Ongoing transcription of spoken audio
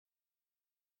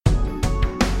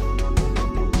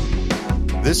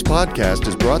This podcast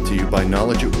is brought to you by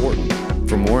Knowledge at Wharton.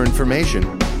 For more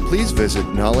information, please visit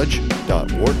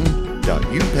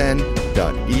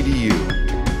knowledge.wharton.upenn.edu.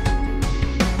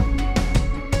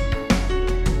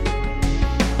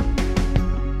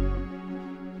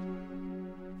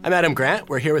 I'm Adam Grant.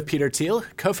 We're here with Peter Thiel,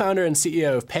 co-founder and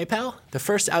CEO of PayPal, the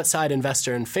first outside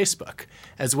investor in Facebook,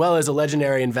 as well as a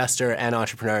legendary investor and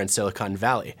entrepreneur in Silicon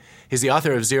Valley. He's the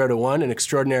author of Zero to One, an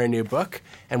extraordinary new book,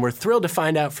 and we're thrilled to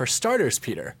find out, for starters,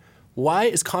 Peter, why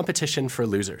is competition for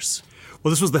losers?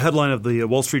 Well, this was the headline of the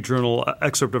Wall Street Journal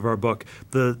excerpt of our book.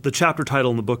 The chapter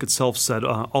title in the book itself said,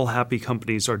 all happy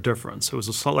companies are different. So it was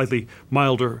a slightly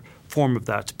milder form of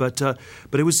that. But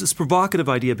it was this provocative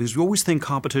idea because we always think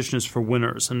competition is for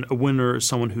winners, and a winner is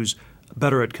someone who's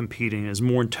better at competing, is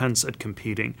more intense at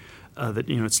competing.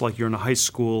 It's like you're in a high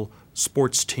school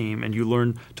sports team and you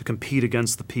learn to compete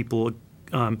against the people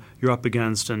you're up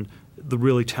against, and the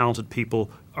really talented people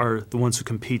are the ones who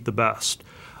compete the best.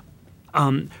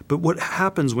 But what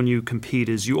happens when you compete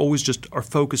is you always just are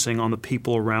focusing on the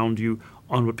people around you,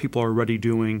 on what people are already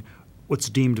doing, what's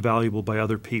deemed valuable by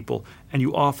other people, and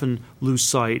you often lose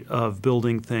sight of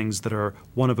building things that are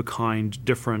one of a kind,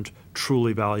 different,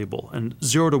 truly valuable. And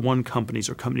 0 to 1 companies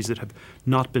are companies that have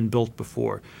not been built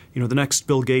before. The next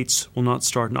Bill Gates will not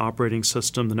start an operating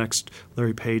system. The next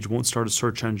Larry Page won't start a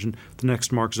search engine. The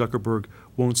next Mark Zuckerberg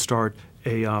won't start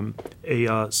a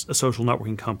social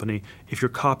networking company. If you're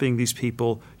copying these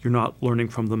people, you're not learning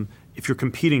from them. If you're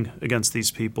competing against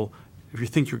these people, if you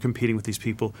think you're competing with these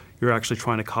people, you're actually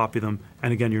trying to copy them,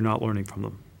 and again, you're not learning from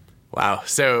them. Wow.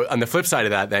 So on the flip side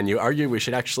of that, then, you argue we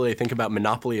should actually think about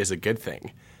monopoly as a good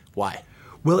thing. Why?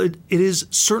 Well, it is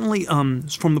certainly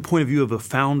from the point of view of a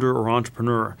founder or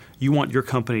entrepreneur, you want your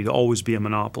company to always be a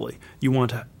monopoly. You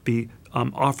want to be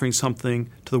offering something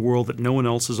to the world that no one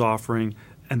else is offering,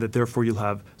 and that therefore you'll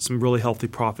have some really healthy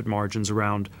profit margins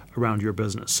around your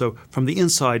business. So from the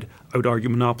inside, I would argue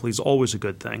monopoly is always a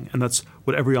good thing, and that's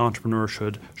what every entrepreneur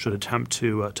should attempt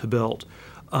to build.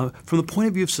 From the point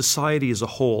of view of society as a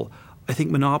whole, I think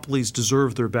monopolies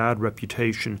deserve their bad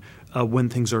reputation when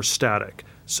things are static.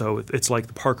 So if it's like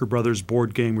the Parker Brothers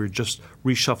board game where you're just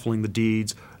reshuffling the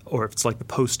deeds, or if it's like the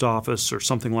post office or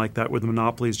something like that where the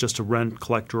monopoly is just a rent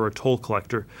collector or a toll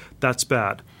collector, that's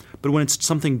bad. But when it's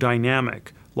something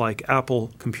dynamic, like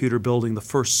Apple Computer building the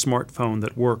first smartphone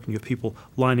that worked and you have people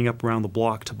lining up around the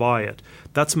block to buy it,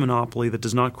 that's a monopoly that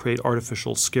does not create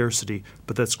artificial scarcity,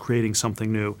 but that's creating something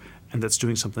new, and that's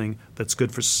doing something that's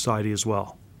good for society as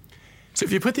well. So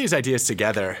if you put these ideas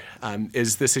together,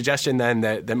 is the suggestion then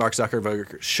that Mark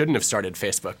Zuckerberg shouldn't have started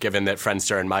Facebook, given that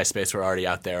Friendster and MySpace were already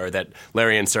out there, or that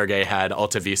Larry and Sergey had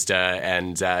Alta Vista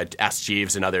and Ask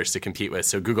Jeeves and others to compete with,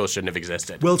 so Google shouldn't have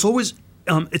existed? Well, it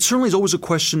certainly is always a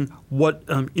question what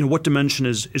dimension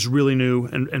is really new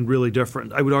and really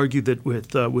different. I would argue that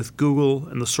with Google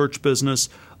and the search business,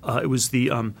 it was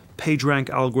the PageRank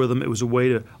algorithm. It was a way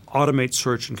to automate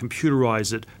search and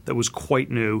computerize it that was quite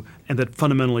new and that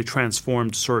fundamentally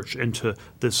transformed search into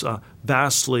this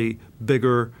vastly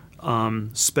bigger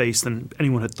space than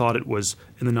anyone had thought it was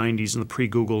in the 90s, in the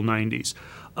pre-Google 90s.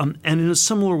 And in a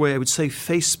similar way, I would say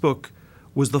Facebook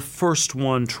was the first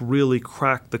one to really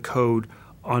crack the code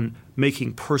on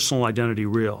making personal identity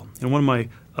real. And one of my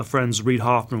friends, Reid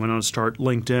Hoffman, went on to start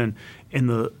LinkedIn. In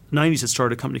the 90s, it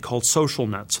started a company called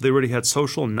SocialNet. So they already had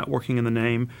social and networking in the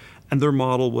name. And their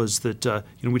model was that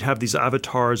we'd have these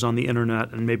avatars on the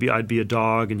internet, and maybe I'd be a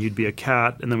dog and you'd be a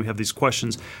cat, and then we have these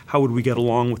questions, how would we get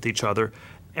along with each other?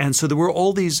 And so there were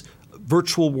all these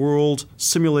virtual world,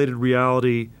 simulated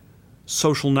reality,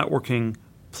 social networking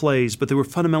plays, but they were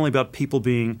fundamentally about people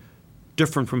being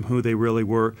different from who they really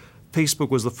were. Facebook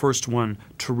was the first one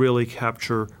to really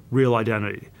capture real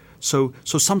identity. So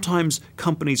sometimes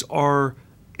companies are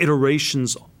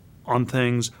iterations on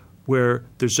things where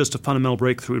there's just a fundamental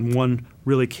breakthrough in one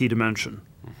really key dimension.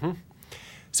 Mm-hmm.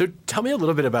 So tell me a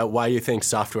little bit about why you think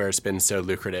software has been so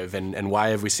lucrative, and why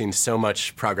have we seen so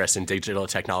much progress in digital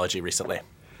technology recently?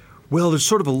 Well, there's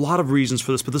sort of a lot of reasons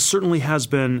for this, but this certainly has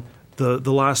been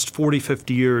the last 40,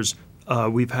 50 years.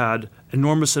 We've had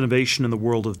enormous innovation in the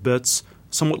world of bits,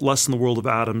 somewhat less in the world of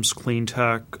atoms, clean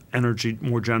tech, energy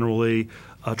more generally,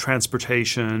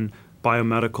 transportation,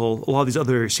 biomedical. A lot of these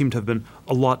other areas seem to have been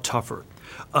a lot tougher.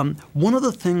 One of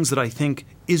the things that I think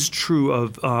is true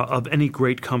of any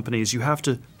great company is you have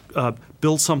to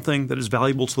build something that is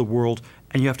valuable to the world,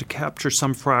 and you have to capture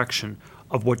some fraction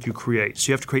of what you create. So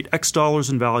you have to create X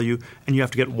dollars in value, and you have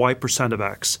to get Y% of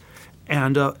X.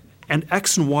 And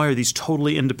X and Y are these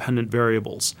totally independent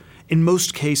variables. in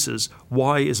most cases,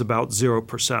 Y is about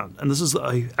 0%. And this is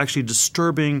actually a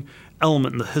disturbing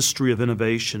element in the history of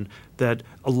innovation, that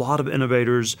a lot of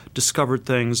innovators discovered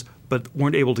things but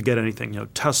weren't able to get anything.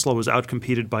 Tesla was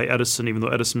outcompeted by Edison, even though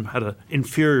Edison had an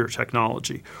inferior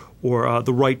technology. Or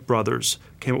the Wright brothers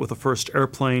came up with the first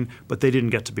airplane, but they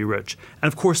didn't get to be rich.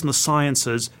 And of course, in the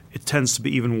sciences, it tends to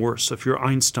be even worse. So if you're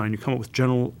Einstein, you come up with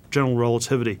general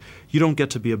relativity, you don't get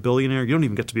to be a billionaire. You don't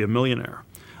even get to be a millionaire.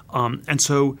 And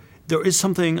so there is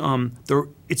something.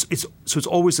 It's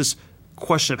always this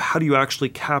question of how do you actually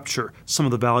capture some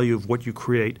of the value of what you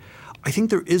create. I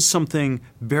think there is something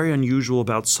very unusual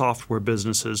about software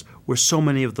businesses where so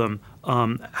many of them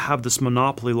have this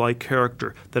monopoly-like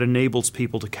character that enables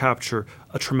people to capture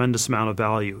a tremendous amount of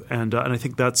value. And I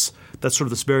think that's sort of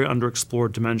this very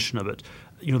underexplored dimension of it.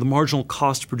 The marginal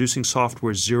cost of producing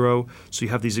software is zero, so you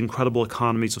have these incredible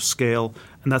economies of scale,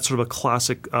 and that's sort of a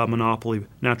classic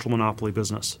natural monopoly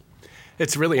business.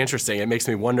 It's really interesting. It makes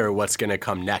me wonder what's going to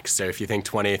come next. So if you think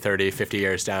 20, 30, 50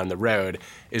 years down the road,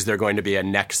 is there going to be a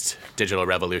next digital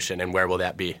revolution, and where will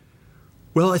that be?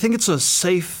 Well, I think it's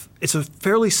a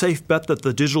fairly safe bet that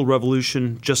the digital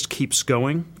revolution just keeps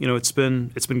going. It's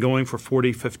been going for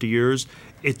 40, 50 years.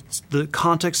 The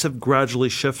contexts have gradually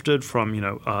shifted from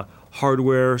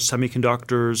hardware,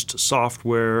 semiconductors to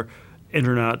software,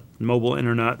 internet, mobile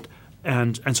internet,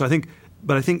 and so I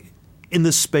think in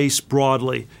this space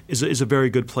broadly is a very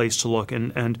good place to look.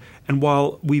 And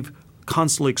while we've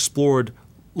constantly explored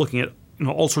looking at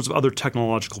all sorts of other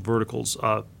technological verticals,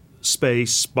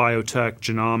 space, biotech,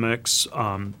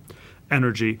 genomics,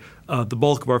 energy, the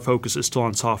bulk of our focus is still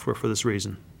on software for this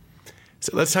reason.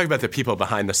 So let's talk about the people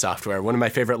behind the software. One of my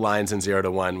favorite lines in 0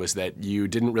 to 1 was that you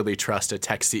didn't really trust a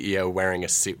tech CEO wearing a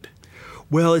suit.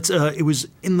 Well, it was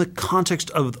in the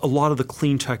context of a lot of the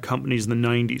clean tech companies in the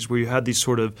 90s, where you had these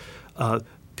sort of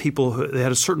people who they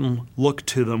had a certain look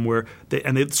to them, where they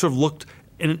sort of looked.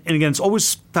 And again, it's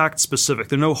always fact specific.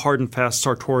 There are no hard and fast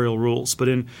sartorial rules. But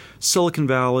in Silicon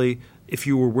Valley, if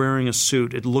you were wearing a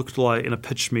suit, it looked like in a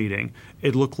pitch meeting,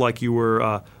 it looked like you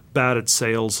were bad at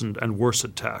sales and worse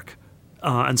at tech.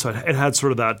 And so it had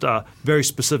sort of that very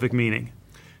specific meaning.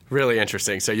 Really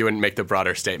interesting. So you wouldn't make the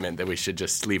broader statement that we should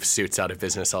just leave suits out of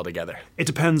business altogether? It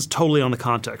depends totally on the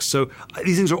context. So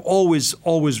these things are always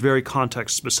very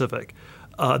context specific.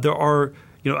 There are,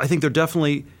 I think they're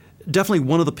definitely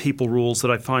one of the people rules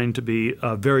that I find to be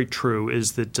very true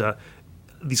is that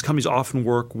these companies often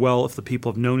work well if the people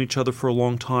have known each other for a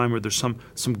long time or there's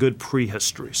some good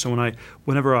prehistory. So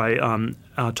whenever I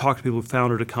talk to people who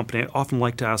founded a company, I often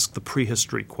like to ask the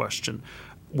prehistory question.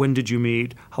 When did you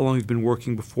meet? How long have you been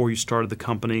working before you started the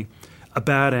company? A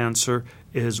bad answer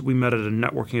is we met at a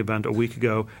networking event a week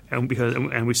ago and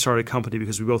we started a company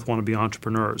because we both want to be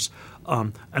entrepreneurs.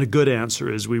 And a good answer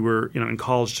is we were in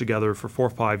college together for 4 or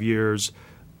 5 years,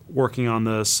 working on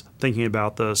this, thinking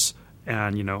about this,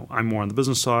 and I'm more on the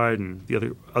business side and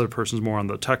the other person's more on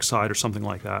the tech side or something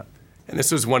like that. And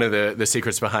this was one of the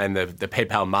secrets behind the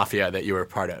PayPal mafia that you were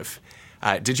part of.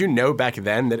 Did you know back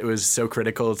then that it was so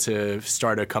critical to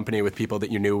start a company with people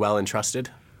that you knew well and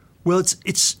trusted? Well,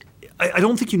 I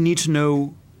don't think you need to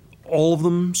know all of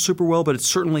them super well, but it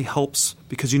certainly helps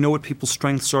because you know what people's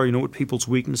strengths are, you know what people's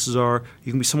weaknesses are.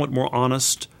 You can be somewhat more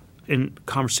honest in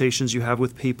conversations you have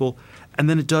with people, and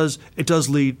then it does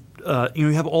lead. You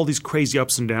have all these crazy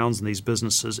ups and downs in these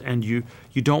businesses, and you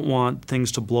don't want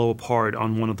things to blow apart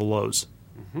on one of the lows.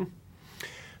 Mm-hmm.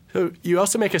 So you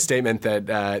also make a statement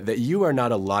that you are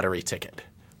not a lottery ticket.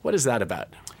 What is that about?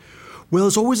 Well,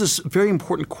 there's always this very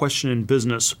important question in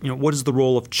business. What is the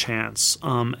role of chance,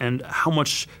 and how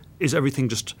much is everything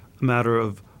just a matter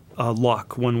of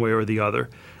luck, one way or the other?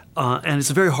 And it's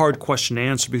a very hard question to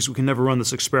answer because we can never run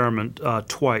this experiment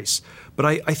twice. But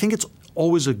I think it's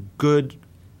always a good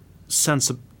sense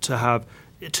to have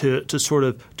to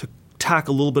tack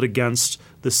a little bit against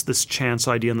this chance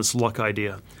idea and this luck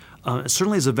idea.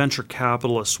 Certainly as a venture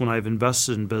capitalist, when I've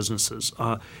invested in businesses,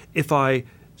 if I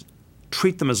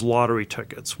treat them as lottery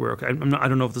tickets, where I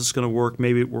don't know if this is going to work,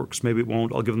 maybe it works, maybe it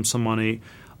won't, I'll give them some money.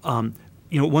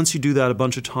 Once you do that a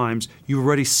bunch of times, you've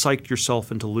already psyched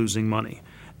yourself into losing money.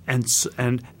 And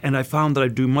I found that I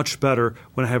do much better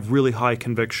when I have really high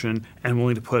conviction and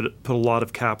willing to put a lot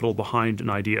of capital behind an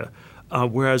idea.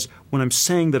 Whereas when I'm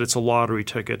saying that it's a lottery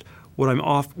ticket,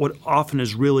 what often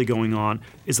is really going on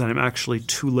is that I'm actually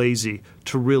too lazy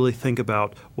to really think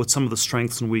about what some of the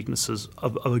strengths and weaknesses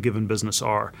of a given business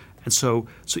are. And so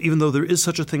even though there is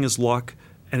such a thing as luck,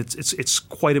 and it's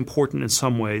quite important in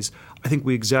some ways, I think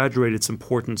we exaggerate its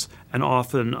importance. And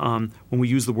often when we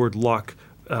use the word luck,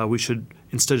 we should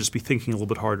instead just be thinking a little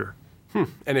bit harder.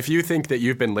 And if you think that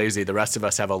you've been lazy, the rest of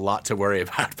us have a lot to worry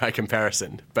about by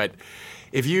comparison. But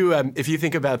if you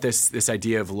think about this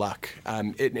idea of luck,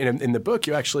 in the book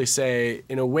you actually say,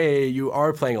 in a way, you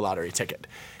are playing a lottery ticket.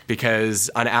 Because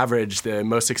on average, the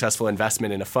most successful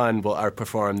investment in a fund will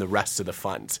outperform the rest of the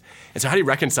funds. And so how do you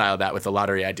reconcile that with the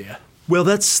lottery idea? Well,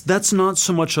 that's not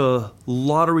so much a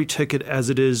lottery ticket as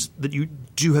it is that you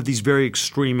do have these very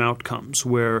extreme outcomes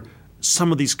where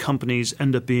some of these companies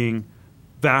end up being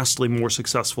vastly more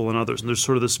successful than others. And there's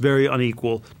sort of this very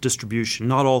unequal distribution.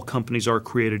 Not all companies are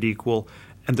created equal,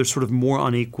 and they're sort of more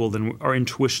unequal than our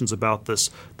intuitions about this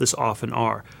often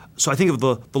are. So I think of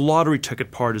the lottery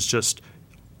ticket part as just,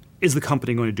 is the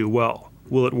company going to do well?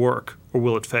 Will it work or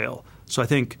will it fail? So I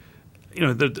think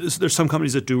there's some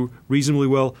companies that do reasonably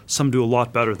well, some do a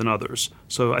lot better than others.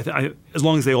 So as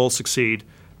long as they all succeed,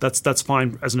 that's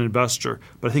fine as an investor.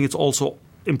 But I think it's also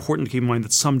important to keep in mind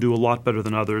that some do a lot better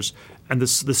than others, and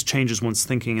this changes one's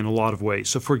thinking in a lot of ways.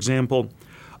 So, for example,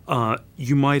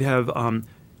 you would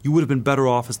have been better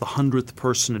off as the 100th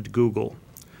person at Google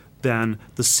than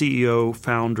the CEO,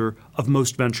 founder of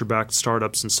most venture-backed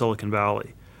startups in Silicon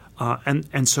Valley.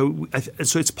 And so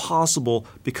it's possible,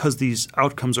 because these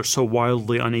outcomes are so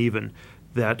wildly uneven,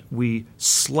 that we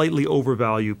slightly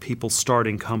overvalue people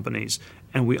starting companies,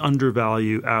 and we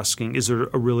undervalue asking, is there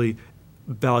a really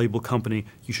valuable company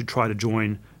you should try to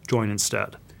join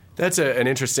instead? That's an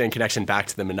interesting connection back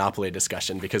to the monopoly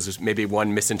discussion, because maybe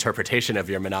one misinterpretation of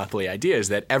your monopoly idea is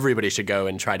that everybody should go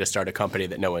and try to start a company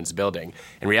that no one's building.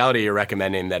 In reality, you're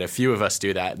recommending that a few of us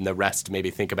do that and the rest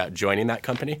maybe think about joining that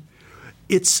company?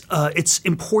 It's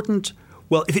important.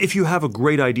 Well, if you have a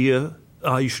great idea,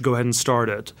 you should go ahead and start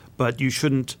it, but you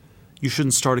shouldn't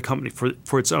start a company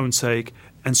for its own sake.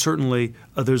 And certainly,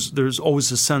 there's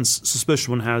always a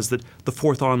suspicion one has that the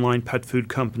 4th online pet food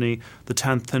company, the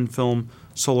 10th thin film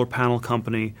solar panel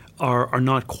company are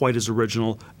not quite as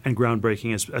original and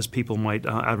groundbreaking as people might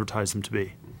advertise them to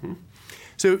be. Mm-hmm.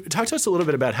 So talk to us a little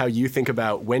bit about how you think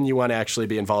about when you want to actually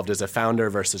be involved as a founder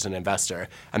versus an investor.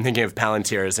 I'm thinking of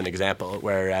Palantir as an example,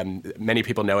 where many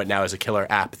people know it now as a killer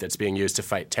app that's being used to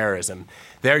fight terrorism.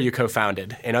 There you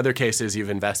co-founded. In other cases, you've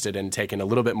invested and taken a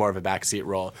little bit more of a backseat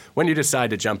role. When do you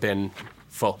decide to jump in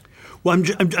full? Well,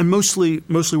 I'm mostly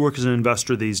work as an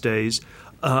investor these days.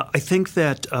 I do think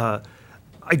that at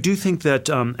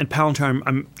Palantir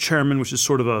I'm chairman, which is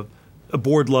sort of a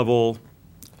board level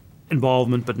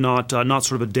involvement, but not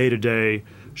sort of a day-to-day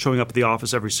showing up at the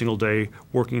office every single day,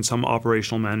 working in some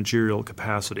operational managerial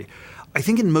capacity. I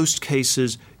think in most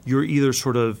cases you're either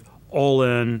sort of all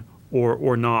in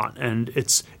or not, and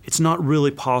it's not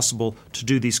really possible to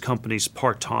do these companies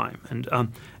part-time.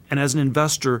 And as an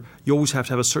investor, you always have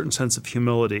to have a certain sense of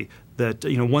humility that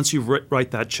once you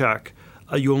write that check,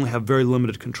 you only have very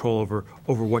limited control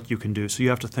over what you can do. So you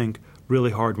have to think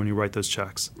really hard when you write those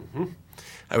checks. Mm-hmm.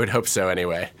 I would hope so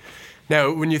anyway.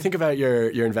 Now, when you think about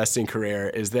your investing career,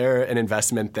 is there an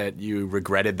investment that you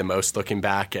regretted the most looking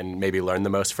back and maybe learned the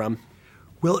most from?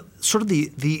 Well, sort of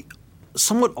the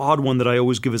somewhat odd one that I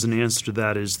always give as an answer to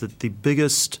that is that the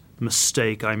biggest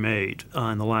mistake I made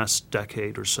in the last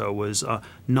decade or so was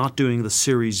not doing the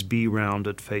Series B round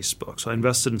at Facebook. So I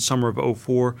invested in summer of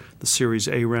 2004, the Series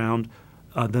A round.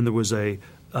 Then there was a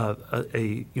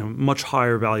much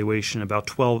higher valuation, about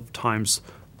 12 times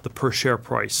the per share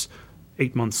price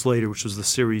 8 months later, which was the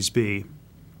Series B.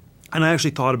 And I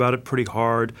actually thought about it pretty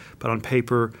hard, but on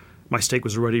paper, my stake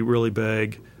was already really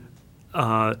big.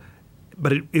 But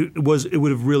it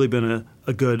would have really been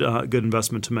a good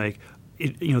investment to make.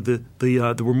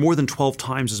 There were more than 12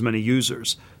 times as many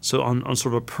users. So on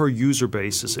sort of a per user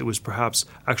basis, it was perhaps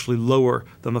actually lower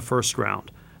than the first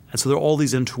round. And so there are all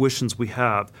these intuitions we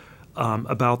have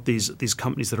about these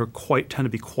companies that tend to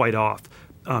be quite off.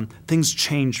 Things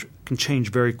can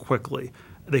change very quickly.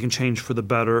 They can change for the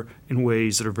better in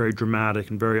ways that are very dramatic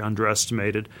and very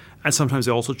underestimated. And sometimes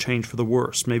they also change for the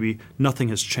worse. Maybe nothing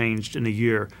has changed in a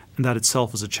year, and that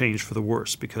itself is a change for the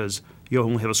worse because you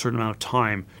only have a certain amount of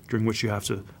time during which you have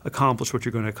to accomplish what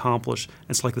you're going to accomplish. And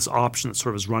it's like this option that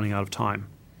sort of is running out of time.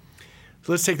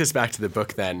 So let's take this back to the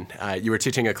book then. You were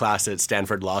teaching a class at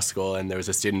Stanford Law School, and there was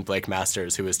a student, Blake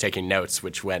Masters, who was taking notes,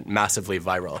 which went massively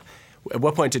viral. At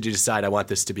what point did you decide I want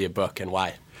this to be a book, and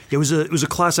why? It was a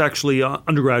class actually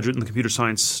undergraduate in the computer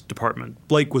science department.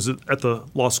 Blake was at the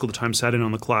law school at the time, sat in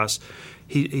on the class.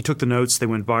 He took the notes. They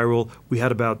went viral. We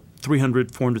had about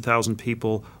 400,000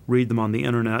 people read them on the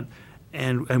internet.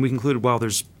 And we concluded, wow,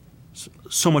 there's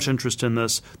so much interest in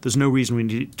this. There's no reason we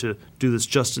need to do this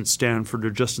just in Stanford or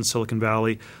just in Silicon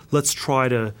Valley. Let's try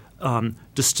to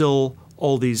distill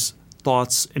all these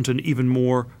thoughts into an even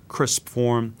more crisp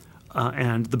form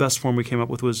And the best form we came up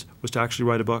with was to actually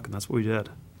write a book, and that's what we did.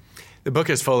 The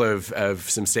book is full of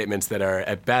some statements that are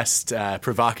at best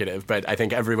provocative, but I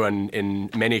think everyone in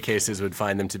many cases would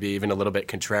find them to be even a little bit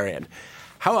contrarian.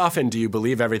 How often do you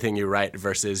believe everything you write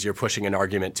versus you're pushing an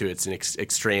argument to its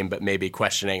extreme but maybe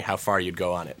questioning how far you'd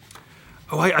go on it?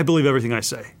 Oh, I believe everything I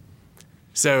say.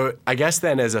 So I guess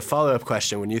then as a follow-up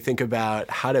question, when you think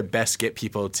about how to best get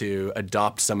people to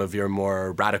adopt some of your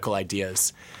more radical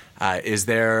ideas, is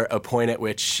there a point at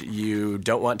which you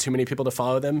don't want too many people to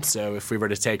follow them? So if we were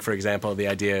to take, for example, the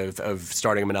idea of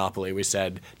starting a monopoly, we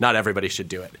said not everybody should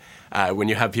do it. When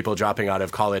you have people dropping out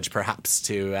of college, perhaps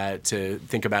to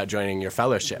think about joining your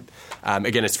fellowship,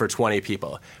 again, it's for 20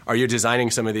 people. Are you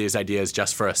designing some of these ideas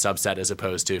just for a subset as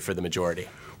opposed to for the majority?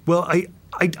 Well, I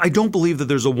don't believe that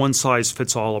there's a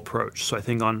one-size-fits-all approach. So I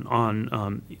think I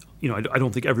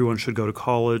don't think everyone should go to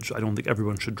college. I don't think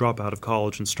everyone should drop out of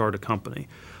college and start a company.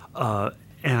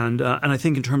 And I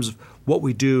think in terms of what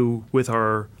we do with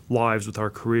our lives, with our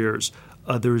careers,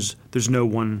 there's no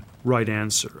one right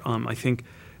answer. I think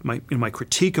my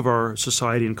critique of our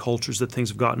society and culture is that things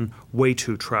have gotten way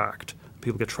too tracked.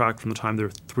 People get tracked from the time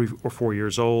they're 3 or 4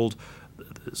 years old.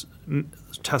 There's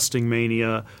testing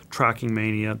mania, tracking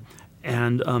mania,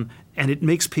 and it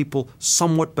makes people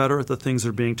somewhat better at the things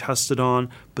they're being tested on.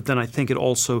 But then I think it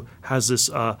also has this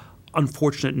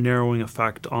unfortunate narrowing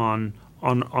effect on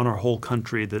our whole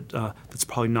country that's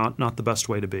probably not the best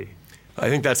way to be. I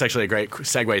think that's actually a great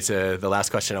segue to the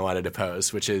last question I wanted to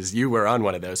pose, which is you were on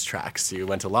one of those tracks. You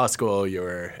went to law school, you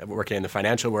were working in the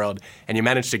financial world, and you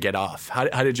managed to get off.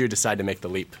 How did you decide to make the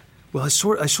leap? Well, I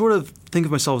sort of think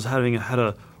of myself as having had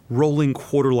a rolling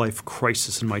quarter-life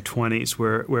crisis in my 20s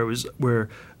where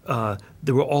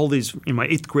there were all these – in my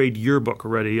 8th grade yearbook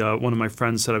already, one of my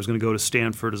friends said I was going to go to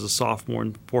Stanford as a sophomore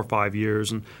in 4 or 5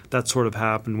 years, and that sort of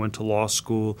happened. Went to law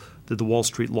school, did the Wall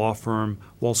Street law firm,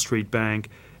 Wall Street Bank,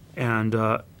 and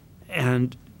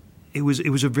it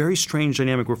was a very strange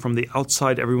dynamic where from the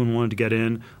outside everyone wanted to get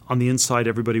in, on the inside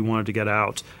everybody wanted to get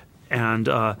out, and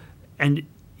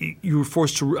you were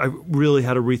forced to – I really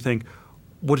had to rethink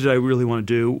what did I really want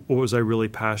to do, what was I really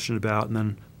passionate about, and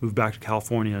then moved back to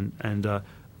California and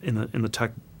in the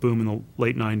tech boom in the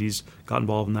late 90s, got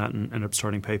involved in that and ended up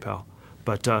starting PayPal.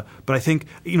 But I think,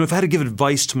 if I had to give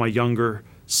advice to my younger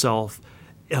self,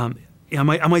 I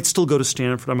might still go to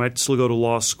Stanford, I might still go to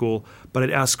law school, but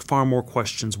I'd ask far more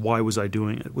questions. Why was I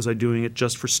doing it? Was I doing it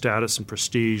just for status and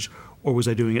prestige, or was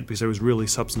I doing it because I was really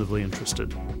substantively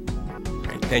interested?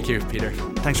 Great. Thank you, Peter.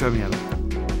 Thanks for having me,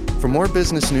 Evan. For more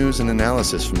business news and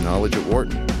analysis from Knowledge at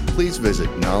Wharton, please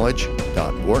visit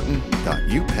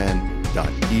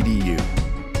knowledge.wharton.upenn.edu.